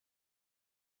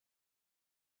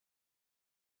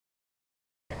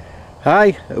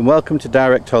Hi and welcome to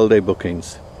Direct Holiday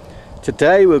Bookings.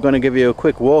 Today we're going to give you a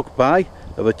quick walk by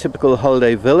of a typical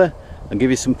holiday villa and give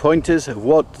you some pointers of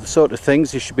what sort of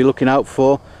things you should be looking out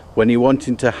for when you're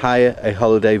wanting to hire a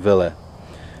holiday villa.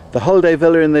 The holiday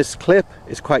villa in this clip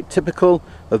is quite typical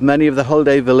of many of the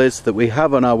holiday villas that we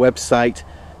have on our website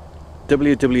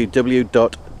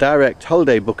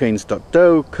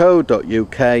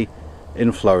www.directholidaybookings.co.uk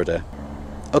in Florida.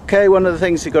 Okay, one of the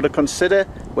things you've got to consider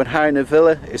when hiring a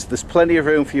villa is there's plenty of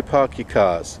room for you to park your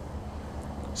cars.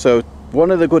 So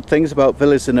one of the good things about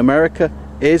villas in America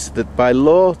is that by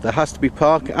law there has to be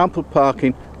ample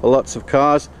parking for lots of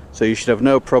cars, so you should have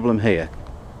no problem here.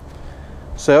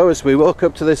 So as we walk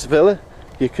up to this villa,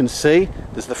 you can see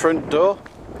there's the front door,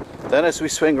 then as we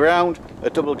swing round, a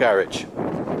double garage.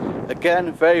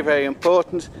 Again, very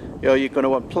important, you're going to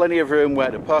want plenty of room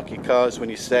where to park your cars when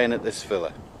you're staying at this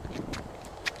villa.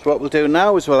 So what we'll do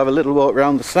now is we'll have a little walk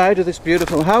around the side of this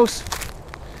beautiful house.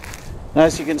 And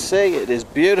as you can see, it is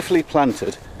beautifully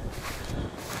planted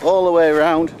all the way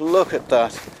around. Look at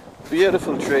that,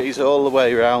 beautiful trees all the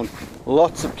way around,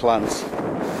 lots of plants.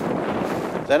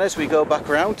 Then as we go back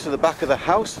around to the back of the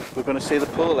house, we're going to see the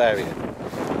pool area.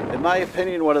 In my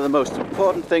opinion, one of the most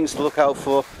important things to look out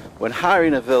for when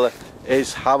hiring a villa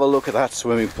is have a look at that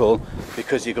swimming pool,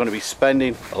 because you're going to be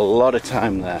spending a lot of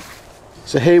time there.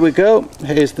 So here we go,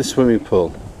 here's the swimming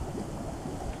pool.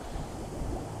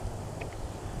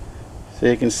 So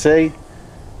you can see,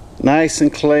 nice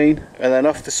and clean, and then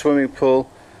off the swimming pool,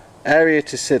 area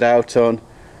to sit out on,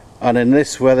 and in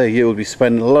this weather you will be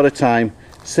spending a lot of time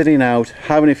sitting out,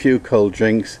 having a few cold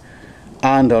drinks,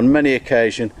 and on many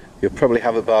occasions you'll probably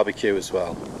have a barbecue as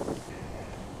well.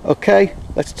 Okay,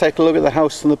 let's take a look at the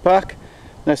house from the back.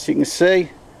 And as you can see,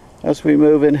 as we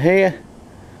move in here,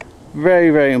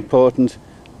 very important,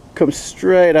 come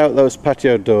straight out those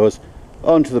patio doors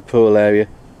onto the pool area,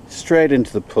 straight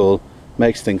into the pool,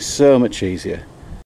 makes things so much easier.